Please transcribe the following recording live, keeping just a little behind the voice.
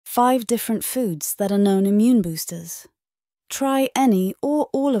5 different foods that are known immune boosters. Try any or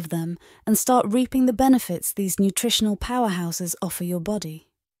all of them and start reaping the benefits these nutritional powerhouses offer your body.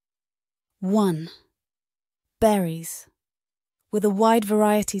 1. Berries. With a wide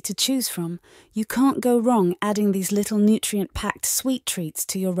variety to choose from, you can't go wrong adding these little nutrient-packed sweet treats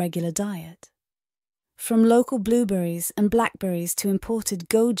to your regular diet. From local blueberries and blackberries to imported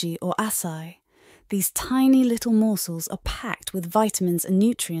goji or acai, these tiny little morsels are packed with vitamins and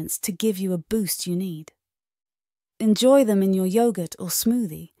nutrients to give you a boost you need. Enjoy them in your yogurt or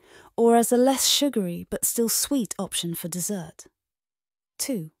smoothie, or as a less sugary but still sweet option for dessert.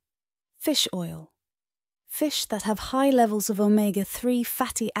 2. Fish oil. Fish that have high levels of omega-3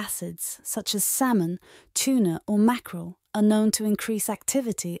 fatty acids, such as salmon, tuna or mackerel, are known to increase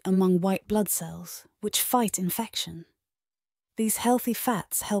activity among white blood cells, which fight infection. These healthy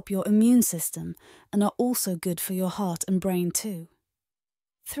fats help your immune system and are also good for your heart and brain too.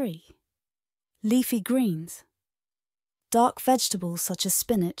 3. Leafy greens. Dark vegetables such as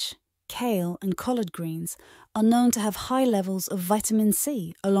spinach, kale and collard greens are known to have high levels of vitamin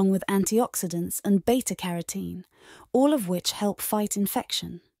C along with antioxidants and beta-carotene, all of which help fight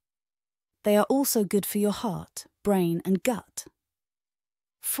infection. They are also good for your heart, brain and gut.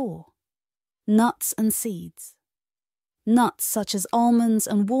 4. Nuts and seeds. Nuts such as almonds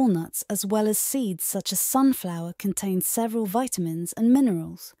and walnuts as well as seeds such as sunflower contain several vitamins and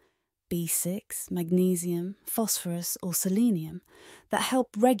minerals, B6, magnesium, phosphorus or selenium, that help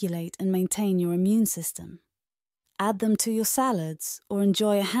regulate and maintain your immune system. Add them to your salads or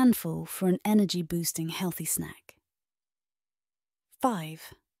enjoy a handful for an energy-boosting healthy snack.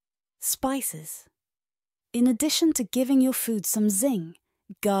 5. Spices. In addition to giving your food some zing,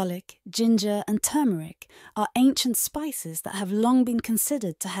 garlic, ginger and turmeric are ancient spices that have long been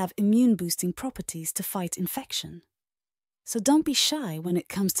considered to have immune-boosting properties to fight infection. So don't be shy when it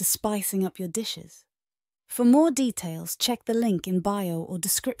comes to spicing up your dishes. For more details, check the link in bio or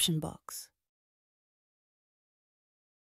description box.